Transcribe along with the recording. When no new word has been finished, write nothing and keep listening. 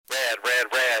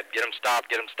Get him stopped.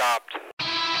 Get him stopped.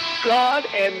 God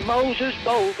and Moses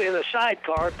both in a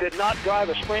sidecar could not drive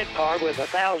a sprint car with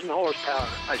 1,000 horsepower.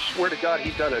 I swear to God,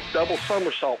 he done a double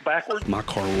somersault backwards. My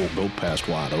car won't go past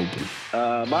wide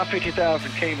open. My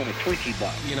 50,000 came in a Twinkie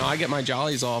box. You know, I get my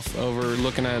jollies off over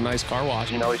looking at a nice car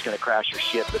wash. You know he's going to crash your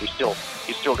shit, but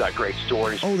he's still got great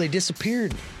stories. Oh, they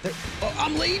disappeared.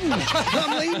 I'm leading.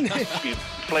 I'm leading. You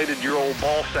inflated your old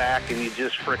ball sack and you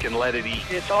just frickin' let it eat.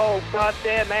 It's all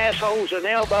goddamn assholes and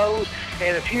elbows,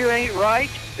 and if you ain't right,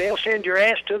 they'll send your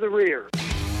ass to the rear.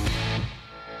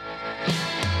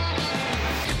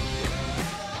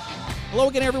 Hello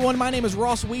again, everyone. My name is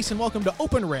Ross Weiss, and welcome to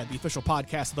Open Red, the official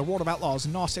podcast of the World of Outlaws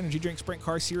NOS Energy Drink Sprint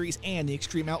Car Series and the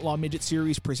Xtreme Outlaw Midget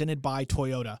Series presented by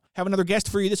Toyota. Have another guest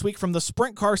for you this week from the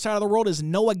sprint car side of the world as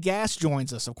Noah Gass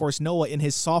joins us. Of course, Noah in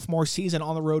his sophomore season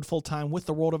on the road full-time with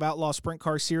the World of Outlaws Sprint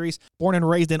Car Series. Born and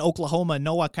raised in Oklahoma,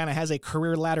 Noah kind of has a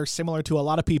career ladder similar to a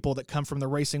lot of people that come from the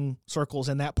racing circles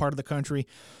in that part of the country.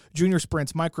 Junior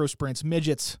sprints, micro sprints,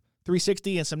 midgets,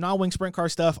 360, and some non-wing sprint car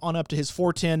stuff on up to his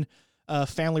 410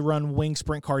 family-run wing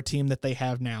sprint car team that they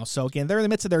have now. So again, they're in the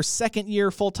midst of their second year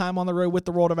full-time on the road with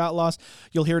the World of Outlaws.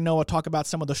 You'll hear Noah talk about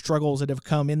some of the struggles that have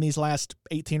come in these last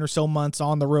 18 or so months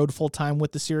on the road full-time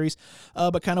with the series,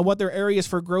 but kind of what their areas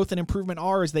for growth and improvement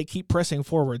are as they keep pressing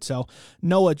forward. So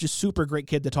Noah, just super great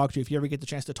kid to talk to. If you ever get the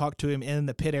chance to talk to him in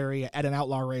the pit area at an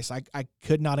Outlaw race, I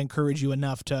could not encourage you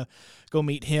enough to go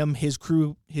meet him, his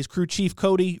crew chief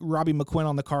Cody, Robbie McQuinn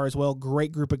on the car as well.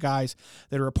 Great group of guys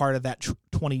that are a part of that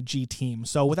 20G team.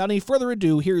 So without any further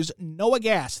ado, here's Noah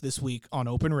Gass this week on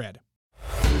Open Red.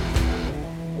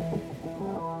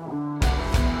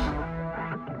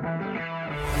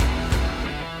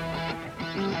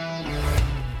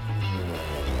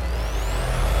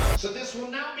 So this will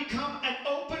now become an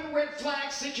open red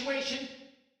flag situation.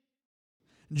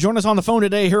 Join us on the phone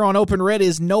today here on Open Red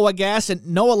is Noah Gass. And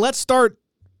Noah, let's start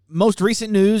most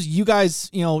recent news. You guys,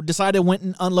 decided went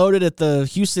and unloaded at the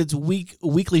Houston's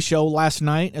weekly show last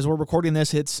night. As we're recording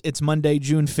this, it's Monday,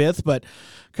 June 5th, but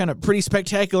kind of pretty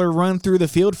spectacular run through the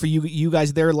field for you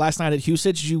guys there last night at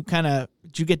Houston. Did you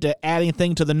get to add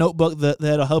anything to the notebook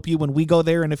that'll help you when we go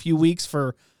there in a few weeks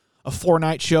for a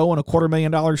 4-night show and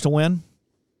 $250,000 to win?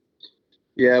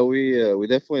 Yeah, we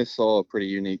definitely saw a pretty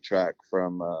unique track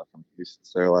from Houston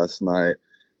there last night.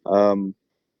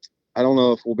 I don't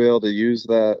know if we'll be able to use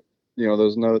that,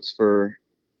 those notes for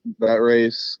that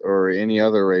race or any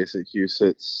other race at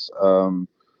Houston's.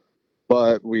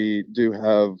 But we do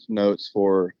have notes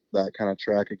for that kind of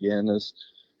track again, as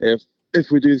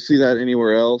if we do see that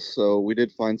anywhere else. So we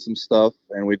did find some stuff,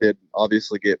 and we did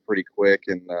obviously get pretty quick,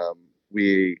 and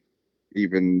we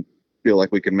even feel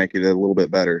like we can make it a little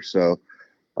bit better. So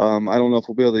I don't know if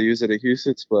we'll be able to use it at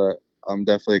Houston's, but I'm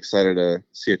definitely excited to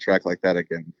see a track like that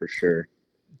again for sure.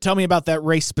 Tell me about that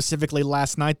race specifically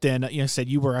last night. Then you said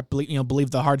you were, I believe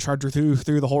the hard charger through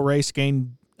the whole race,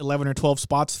 gained 11 or 12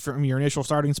 spots from your initial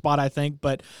starting spot, I think.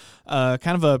 But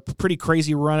kind of a pretty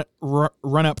crazy run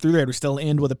up through there to still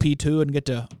end with a P2 and get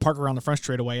to park around the front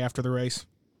straightaway after the race.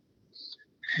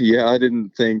 Yeah, I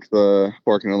didn't think the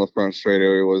parking on the front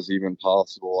straightaway was even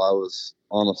possible. I was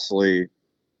honestly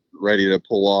ready to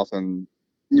pull off and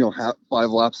have 5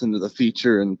 laps into the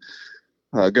feature and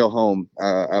go home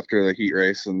after the heat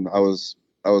race, and I was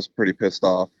pretty pissed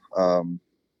off.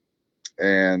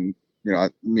 And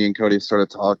me and Cody started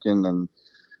talking, and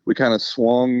we kind of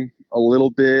swung a little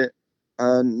bit.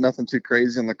 Nothing too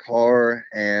crazy in the car,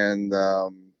 and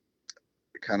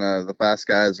kind of the fast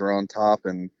guys were on top,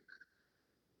 and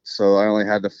so I only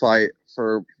had to fight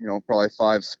for probably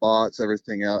 5 spots.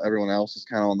 Everyone else was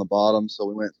kind of on the bottom, so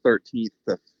we went 13th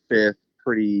to 5th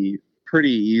pretty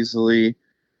easily.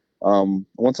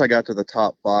 Once I got to the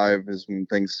top 5 is when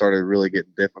things started really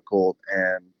getting difficult,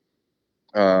 and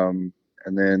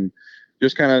then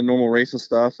just kind of normal racing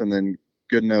stuff. And then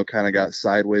Goodnow kind of got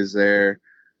sideways there.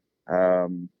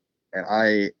 And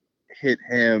I hit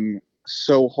him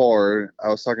so hard. I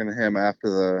was talking to him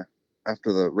after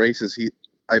the races.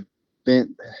 I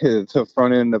bent the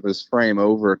front end of his frame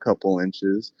over a couple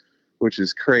inches, which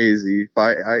is crazy.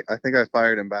 I think I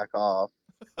fired him back off.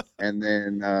 And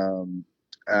then,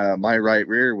 my right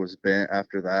rear was bent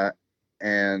after that,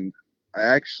 and I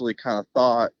actually kind of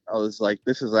thought, I was like,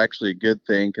 this is actually a good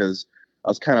thing, because I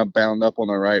was kind of bound up on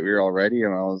the right rear already,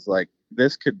 and I was like,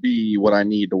 this could be what I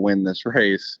need to win this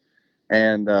race.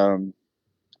 And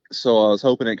so I was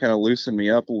hoping it kind of loosened me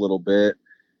up a little bit,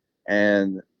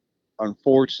 and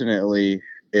unfortunately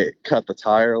it cut the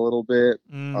tire a little bit.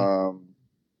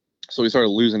 So we started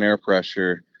losing air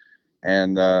pressure.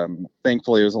 And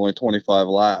thankfully, it was only 25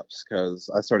 laps, because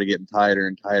I started getting tighter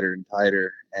and tighter and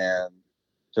tighter, and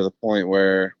to the point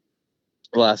where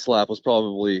last lap was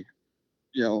probably,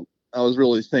 I was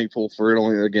really thankful for it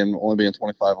only being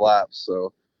 25 laps.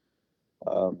 So,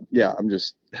 yeah, I'm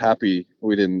just happy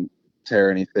we didn't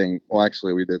tear anything. Well,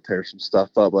 actually, we did tear some stuff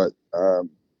up, but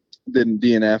didn't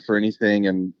DNF or anything.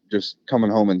 And just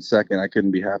coming home in second, I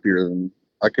couldn't be happier than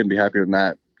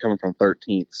that coming from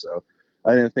 13th. So,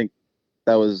 I didn't think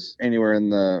that was anywhere in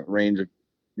the range of,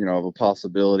 of a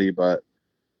possibility. But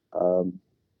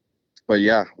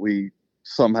yeah, we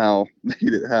somehow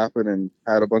made it happen and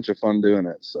had a bunch of fun doing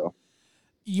it. So.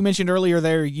 You mentioned earlier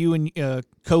there, you and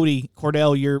Cody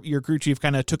Cordell, your crew chief,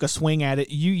 kind of took a swing at it.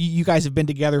 You guys have been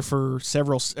together for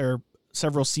several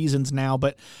seasons now,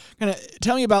 but kind of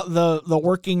tell me about the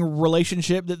working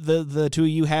relationship that the two of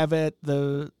you have at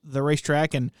the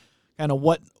racetrack, and kind of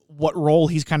what role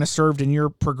he's kind of served in your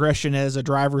progression as a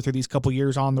driver through these couple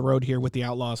years on the road here with the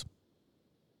Outlaws.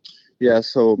 Yeah,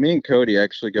 so me and Cody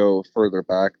actually go further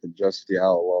back than just the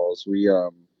Outlaws.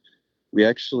 We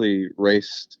actually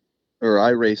raced. Or I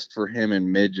raced for him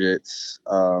in midgets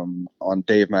on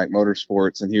Dave Mack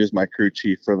Motorsports, and he was my crew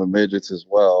chief for the midgets as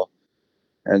well.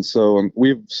 And so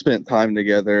we've spent time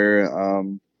together.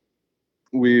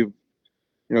 We've,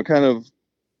 kind of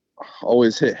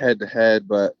always hit head to head,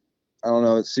 but I don't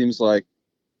know. It seems like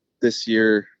this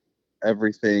year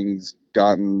everything's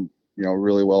gotten,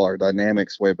 really well. Our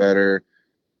dynamics way better.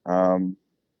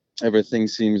 Everything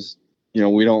seems,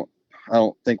 I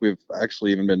don't think we've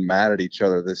actually even been mad at each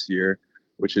other this year,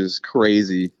 which is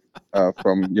crazy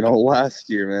from, last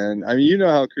year, man. I mean, you know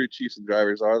how crew chiefs and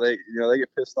drivers are. They get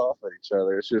pissed off at each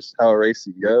other. It's just how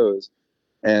racing goes.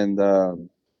 And,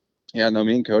 me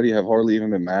and Cody have hardly even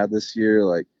been mad this year.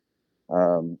 Like,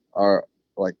 our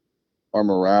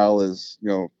morale is,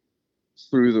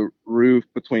 through the roof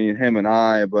between him and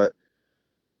I, but,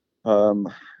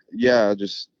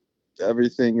 just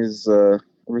everything's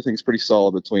pretty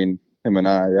solid between him and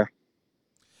I. Yeah.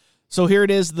 So here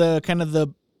it is, the kind of the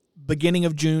beginning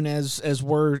of June as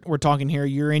we're talking here.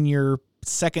 You're in your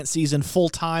second season full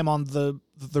time on the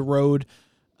road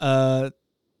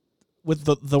with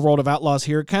the World of Outlaws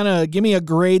here. Kind of give me a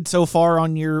grade so far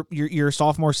on your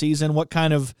sophomore season. What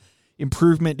kind of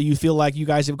improvement do you feel like you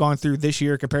guys have gone through this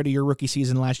year compared to your rookie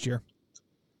season last year?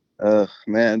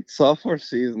 Man, sophomore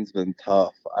season's been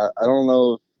tough. I don't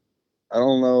know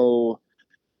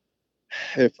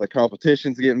if the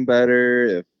competition's getting better,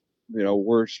 if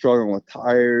we're struggling with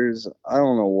tires. I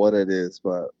don't know what it is,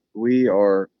 but we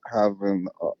are having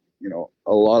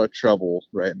a lot of trouble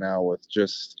right now with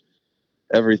just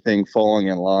everything falling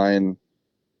in line.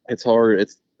 It's hard.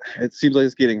 It seems like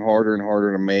it's getting harder and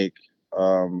harder to make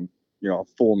a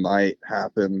full night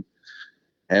happen.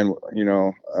 And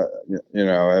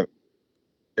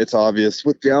it's obvious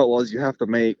with the Outlaws, you have to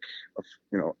make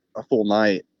a full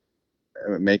night,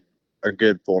 make a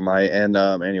good full night. And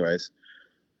and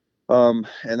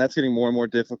that's getting more and more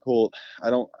difficult. I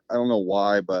don't know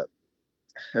why, but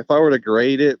if I were to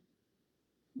grade it,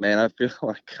 man, I feel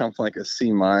like I'm like a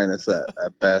C-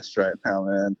 at best right now,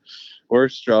 man. We're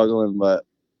struggling, but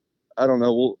I don't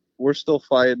know. We're still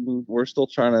fighting. We're still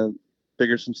trying to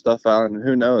figure some stuff out, and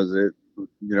who knows?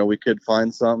 We could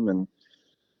find something, and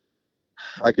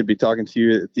I could be talking to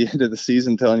you at the end of the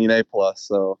season telling you an A+.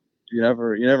 So you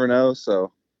never know.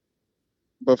 So,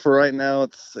 but for right now,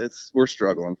 we're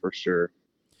struggling for sure.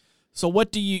 So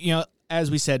what do you as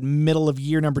we said, middle of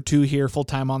year number 2 here, full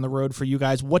time on the road for you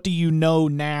guys. What do you know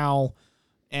now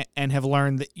and have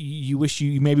learned that you wish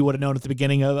you maybe would have known at the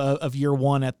beginning of year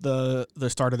 1 at the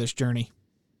start of this journey?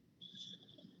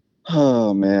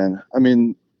 Oh man. I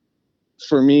mean,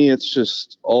 for me, it's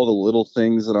just all the little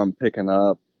things that I'm picking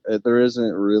up. There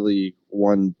isn't really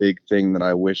one big thing that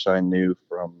I wish I knew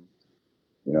from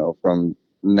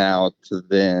now to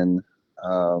then.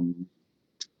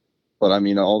 But I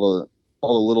mean, all the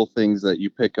little things that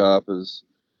you pick up is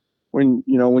when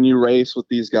you race with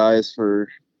these guys for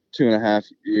 2.5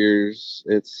 years,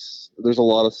 there's a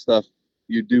lot of stuff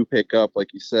you do pick up,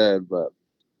 like you said. But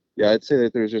yeah, I'd say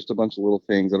that there's just a bunch of little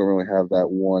things. I don't really have that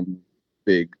one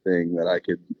big thing that I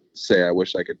could say I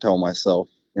wish I could tell myself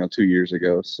 2 years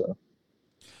ago. So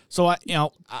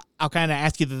I'll kind of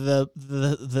ask you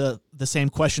the same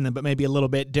question, but maybe a little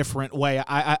bit different way.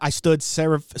 I stood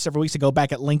several weeks ago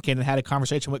back at Lincoln and had a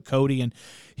conversation with Cody, and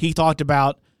he talked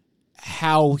about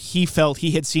how he felt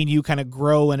he had seen you kind of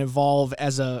grow and evolve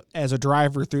as a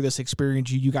driver through this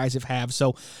experience you guys have had.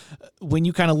 So when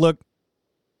you kind of look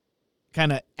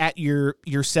kind of at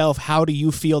yourself, how do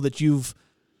you feel that you've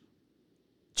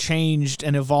changed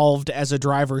and evolved as a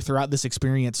driver throughout this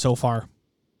experience so far?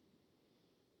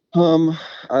 This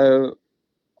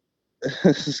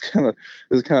is kind of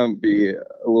be a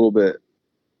little bit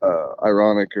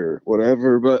ironic or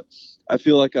whatever, but I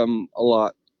feel like I'm a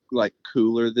lot like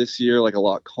cooler this year, like a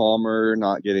lot calmer,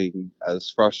 not getting as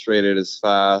frustrated as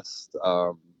fast.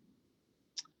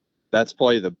 That's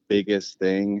probably the biggest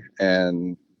thing.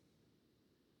 And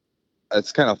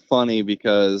it's kind of funny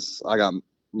because I got,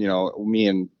 me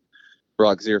and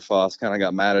Brock Zierfoss kind of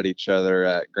got mad at each other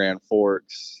at Grand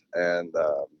Forks, and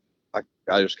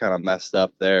I just kind of messed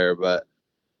up there. But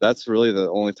that's really the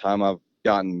only time I've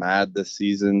gotten mad this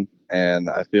season, and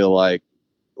I feel like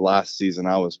last season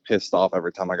I was pissed off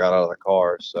every time I got out of the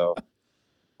car. So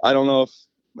I don't know if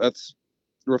that's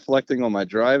reflecting on my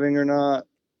driving or not,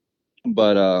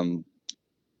 but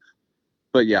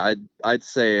yeah, I'd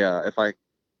say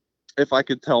if I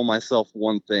could tell myself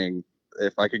one thing,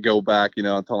 if I could go back,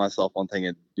 and tell myself one thing,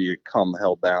 it'd be come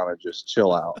hell down and just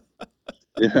chill out.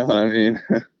 You know what I mean?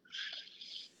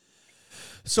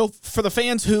 So for the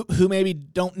fans who maybe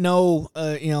don't know,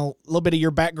 a little bit of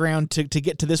your background to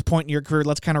get to this point in your career,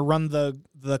 let's kind of run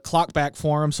the clock back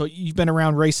for them. So you've been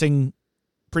around racing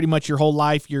pretty much your whole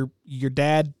life. Your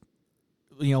dad,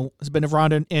 has been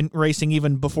around in racing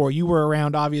even before you were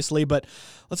around, obviously. But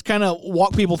let's kind of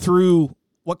walk people through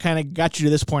what kind of got you to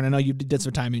this point. I know you did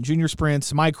some time in junior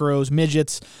sprints, micros,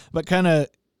 midgets, but kind of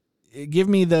give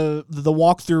me the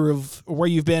walkthrough of where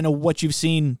you've been and what you've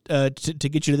seen to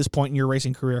get you to this point in your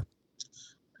racing career.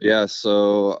 Yeah,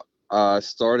 so I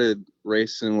started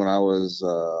racing when I was,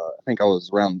 I think I was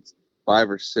around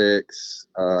 5 or 6.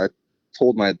 I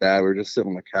told my dad, we were just sitting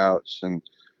on the couch and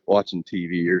watching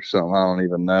TV or something, I don't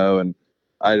even know. And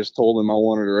I just told him I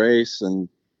wanted to race, and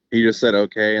he just said,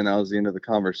 okay. And that was the end of the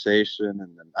conversation.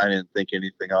 And then I didn't think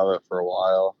anything of it for a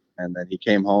while. And then he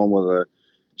came home with a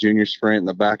junior sprint in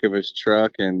the back of his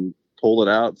truck and pulled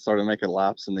it out and started making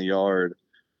laps in the yard.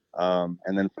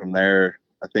 And then from there,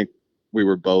 I think we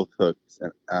were both hooked,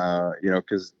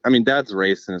 because, Dad's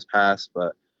raced in his past,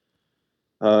 but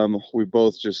we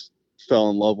both just fell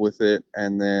in love with it.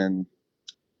 And then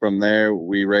from there,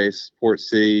 we raced Port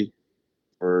City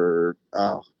for,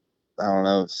 I don't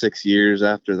know, 6 years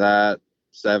after that,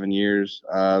 7 years,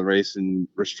 racing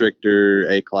restrictor,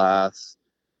 A-class,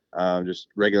 just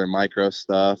regular micro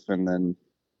stuff. And then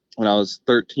when I was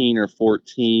 13 or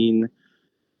 14,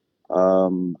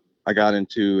 I got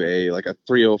into a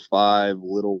 305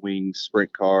 little wing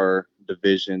sprint car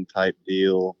division type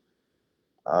deal.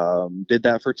 Did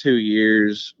that for 2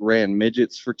 years, ran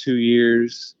midgets for 2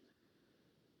 years.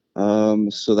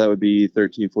 So that would be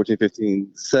 13, 14,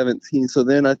 15, 17. So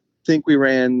then I think we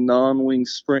ran non-wing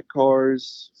sprint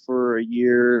cars for a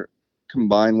year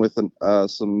combined with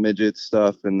some midget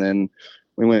stuff. And then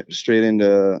we went straight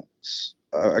into,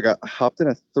 I got hopped in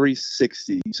a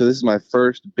 360. So this is my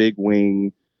first big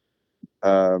wing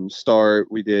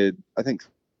start. We did, I think,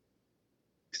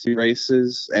 60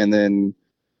 races, and then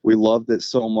we loved it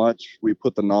so much, we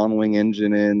put the non-wing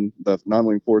engine in, the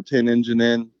non-wing 410 engine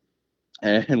in,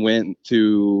 and went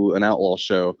to an Outlaw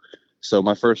show. So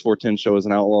my first 410 show was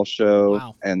an Outlaw show.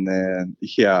 Wow. And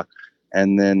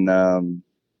then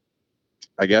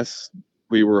I guess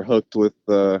we were hooked with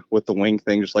the wing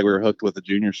thing, just like we were hooked with the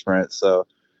junior sprint. So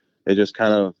it just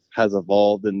kind of has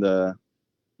evolved into,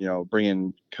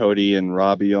 bringing Cody and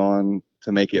Robbie on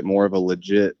to make it more of a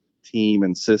legit team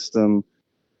and system.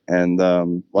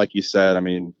 And like you said,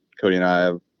 Cody and I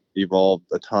have evolved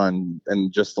a ton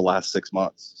in just the last 6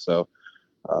 months. So,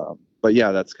 but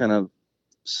yeah, that's kind of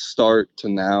start to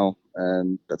now,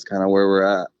 and that's kind of where we're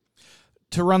at.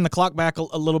 To run the clock back a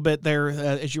little bit there,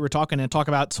 as you were talking, and talk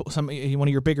about one of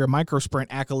your bigger micro sprint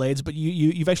accolades, but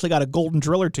you've actually got a golden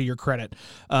driller to your credit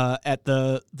at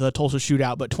the Tulsa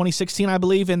Shootout, but 2016, I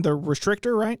believe, in the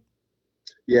restrictor, right?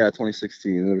 Yeah,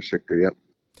 2016, the restrictor, yep.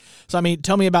 So,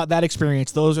 tell me about that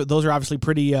experience. Those are obviously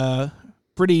pretty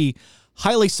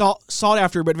highly sought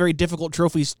after, but very difficult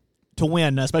trophies to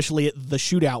win, especially at the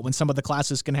shootout when some of the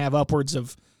classes can have upwards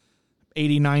of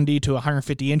 80, 90 to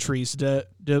 150 entries,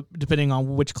 depending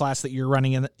on which class that you're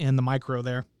running in the micro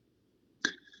there.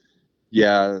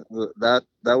 Yeah, that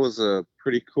was a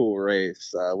pretty cool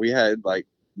race. We had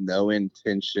no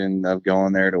intention of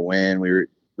going there to win.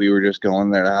 We were just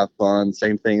going there to have fun.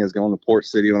 Same thing as going to Port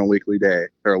City on a weekly day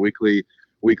or a weekly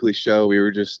show. We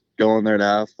were just going there to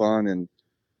have fun. And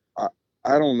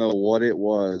I don't know what it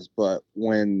was, but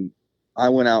when I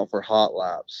went out for hot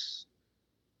laps,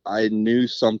 I knew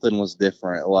something was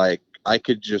different. I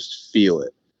could just feel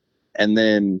it. And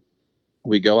then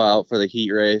we go out for the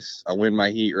heat race. I win my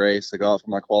heat race. I go out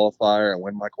for my qualifier. I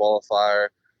win my qualifier.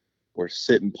 We're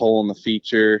sitting pole in the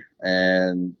feature,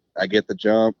 and I get the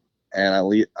jump, and I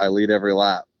lead every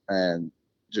lap. And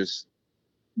just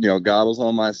goggles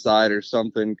on my side or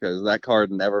something, because that car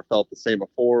never felt the same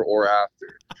before or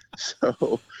after.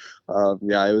 So,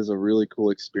 yeah, it was a really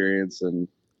cool experience, and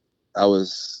that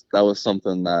was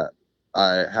something that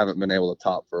I haven't been able to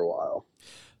top for a while.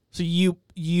 So you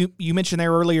mentioned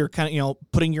there earlier, kind of,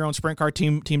 putting your own sprint car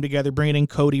team together, bringing in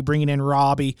Cody, bringing in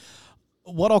Robbie.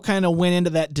 What all kind of went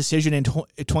into that decision in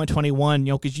 2021?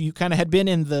 Because you kind of had been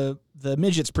in the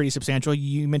midgets pretty substantial.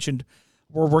 You mentioned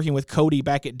we're working with Cody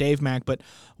back at Dave Mac, but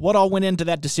what all went into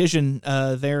that decision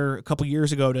there a couple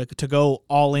years ago to go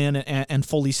all in and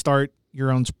fully start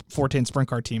your own 410 sprint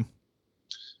car team?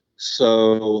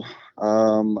 So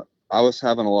I was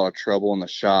having a lot of trouble in the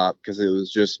shop because it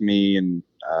was just me, and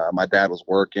my dad was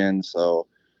working, so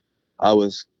I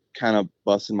was kind of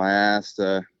busting my ass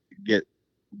to get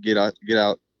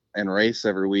out and race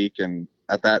every week. And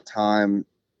at that time,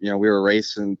 we were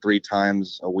racing 3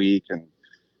 times a week, and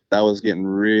that was getting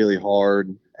really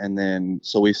hard. And then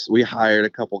so we hired a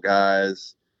couple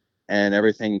guys, and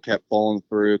everything kept falling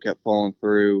through,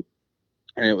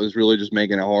 and it was really just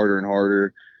making it harder and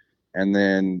harder. And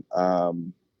then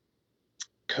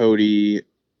Cody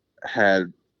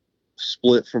had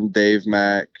split from Dave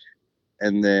Mac,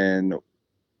 and then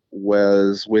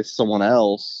was with someone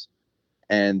else,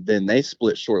 and then they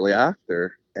split shortly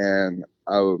after. And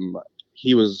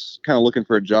he was kind of looking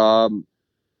for a job,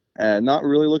 and not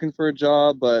really looking for a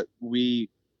job, but we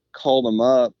called him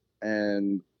up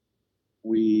and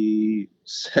we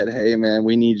said, "Hey man,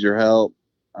 we need your help.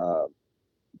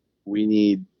 We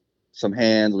need some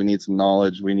hands, we need some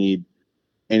knowledge, we need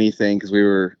anything," because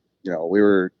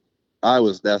I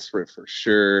was desperate for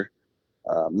sure,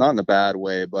 not in a bad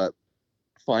way. But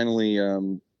finally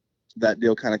that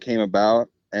deal kind of came about,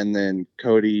 and then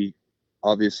Cody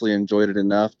obviously enjoyed it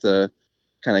enough to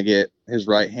kind of get his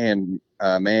right hand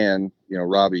man,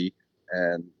 Robbie,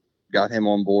 and got him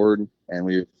on board, and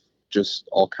we've just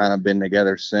all kind of been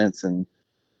together since, and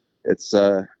it's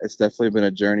definitely been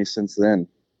a journey since then.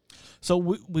 So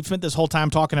we've spent this whole time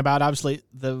talking about, obviously,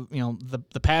 the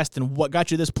past and what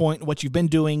got you to this point, what you've been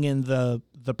doing in the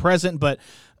present. But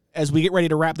as we get ready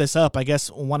to wrap this up, I guess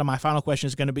one of my final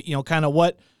questions is going to be, kind of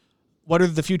what are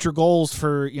the future goals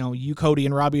for, you, Cody,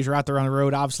 and Robbie, as you're out there on the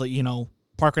road, obviously,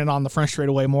 parking it on the front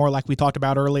straightaway more like we talked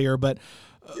about earlier. But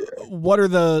what are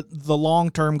the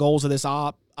long-term goals of this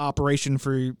operation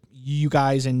for you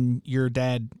guys and your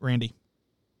dad, Randy?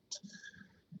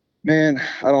 Man,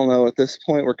 I don't know. At this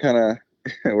point, we're kind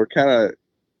of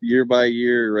year by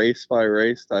year, race by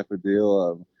race type of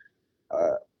deal.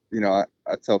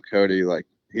 I tell Cody, like,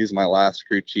 he's my last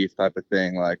crew chief type of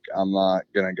thing. Like, I'm not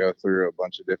going to go through a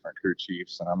bunch of different crew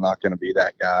chiefs, and I'm not going to be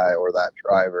that guy or that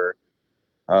driver.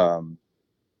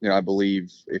 I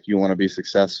believe if you want to be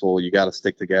successful, you got to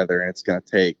stick together, and it's going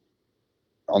to take,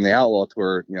 on the Outlaw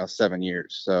Tour, 7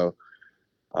 years. So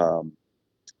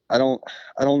I don't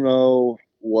know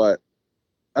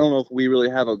if we really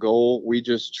have a goal. We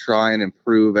just try and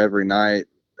improve every night,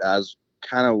 as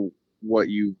kind of what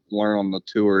you learn on the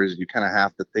tours. You kind of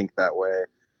have to think that way,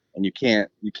 and you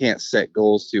can't set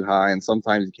goals too high, and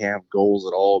sometimes you can't have goals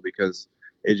at all because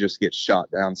it just gets shot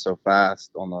down so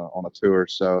fast on a tour.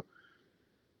 So,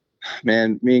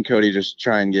 man, me and Cody just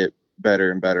try and get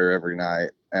better and better every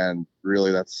night, and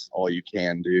really that's all you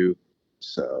can do.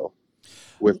 So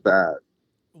with that,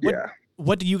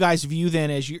 what do you guys view then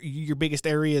as your biggest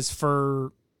areas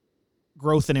for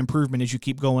growth and improvement as you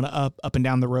keep going up and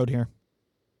down the road here?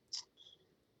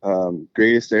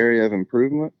 Greatest area of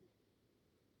improvement?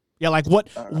 Yeah, like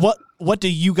what do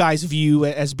you guys view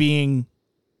as being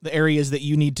the areas that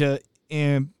you need to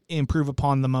improve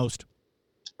upon the most?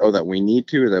 Oh, that we need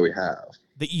to, or that we have?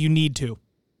 That you need to.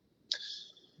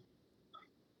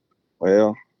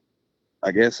 Well,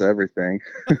 I guess everything.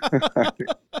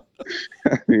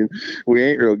 I mean, we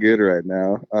ain't real good right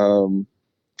now.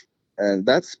 And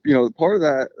that's, part of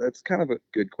that, that's kind of a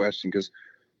good question, because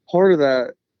part of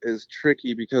that is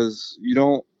tricky because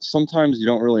sometimes you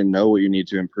don't really know what you need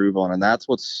to improve on. And that's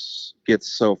what gets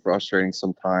so frustrating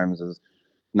sometimes, is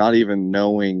not even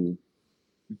knowing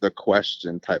the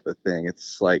question type of thing.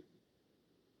 It's like,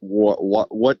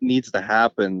 what needs to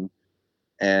happen?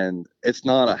 And it's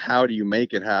not a how do you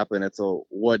make it happen, it's a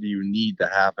what do you need to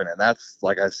happen. And that's,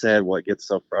 like I said, what gets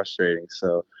so frustrating.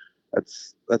 So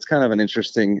that's kind of an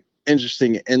interesting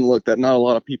inlook that not a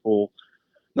lot of people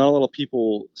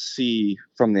see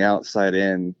from the outside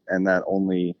in, and that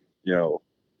only,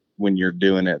 when you're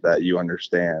doing it, that you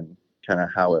understand kind of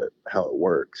how it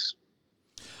works.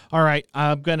 All right,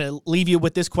 I'm going to leave you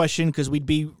with this question, because we'd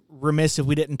be remiss if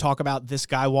we didn't talk about this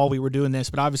guy while we were doing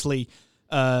this. But obviously,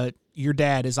 your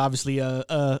dad is obviously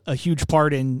a huge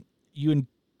part in you and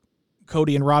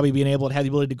Cody and Robbie being able to have the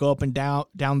ability to go up and down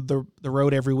the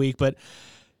road every week. But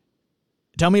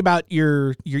tell me about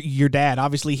your dad.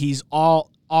 Obviously, he's all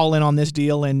in on this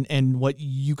deal and what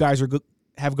you guys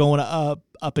have going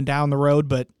up and down the road.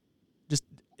 But just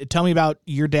tell me about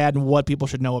your dad and what people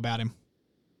should know about him.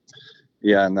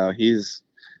 Yeah, no, he's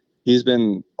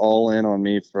been all in on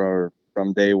me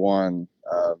from day one.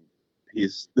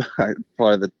 He's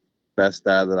probably the best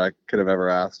dad that I could have ever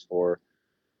asked for.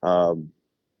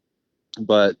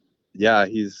 But yeah,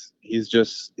 he's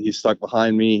stuck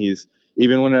behind me. He's,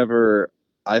 even whenever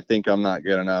I think I'm not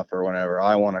good enough or whenever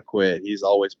I want to quit, he's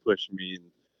always pushing me and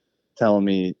telling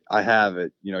me I have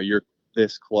it, you're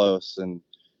this close. And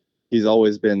he's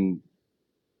always been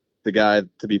the guy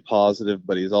to be positive,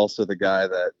 but he's also the guy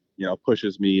that,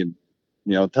 pushes me and,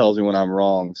 tells me when I'm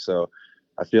wrong. So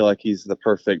I feel like he's the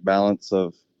perfect balance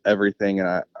of everything. And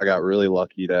I got really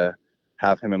lucky to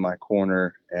have him in my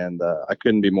corner, and I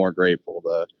couldn't be more grateful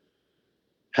to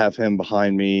have him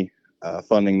behind me,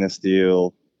 funding this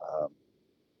deal,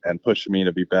 and pushing me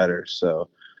to be better. So,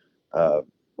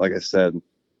 like I said,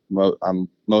 I'm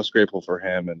most grateful for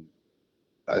him, and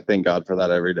I thank God for that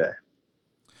every day.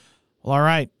 Well, all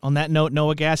right. On that note,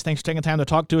 Noah Gass, thanks for taking time to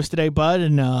talk to us today, bud,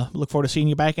 and look forward to seeing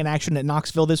you back in action at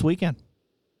Knoxville this weekend.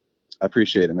 I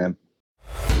appreciate it, man.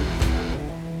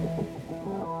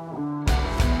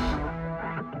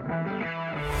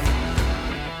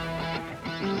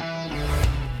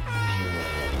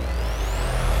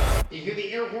 You hear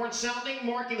the air horn sounding,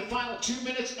 marking the final 2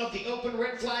 minutes of the open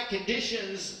red flag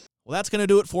conditions. Well, that's going to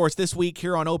do it for us this week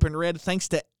here on Open Red. Thanks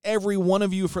to every one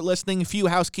of you for listening. A few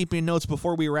housekeeping notes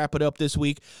before we wrap it up this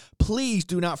week. Please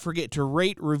do not forget to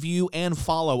rate, review, and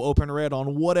follow Open Red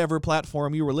on whatever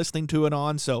platform you were listening to it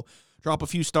on. So drop a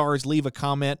few stars, leave a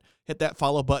comment, hit that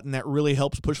follow button. That really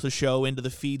helps push the show into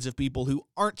the feeds of people who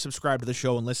aren't subscribed to the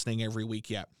show and listening every week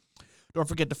yet. Don't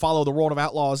forget to follow the World of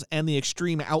Outlaws and the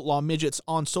Xtreme Outlaw Midgets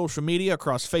on social media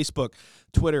across Facebook,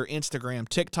 Twitter, Instagram,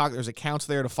 TikTok. There's accounts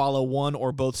there to follow one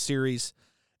or both series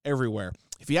everywhere.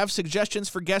 If you have suggestions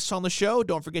for guests on the show,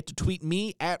 don't forget to tweet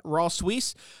me at Ross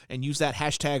Weiss and use that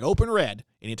hashtag OpenRed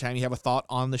anytime you have a thought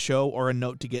on the show or a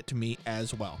note to get to me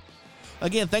as well.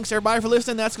 Again, thanks everybody for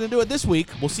listening. That's going to do it this week.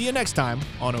 We'll see you next time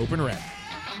on Open Red.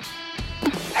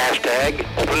 Hashtag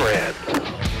Open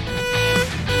Red.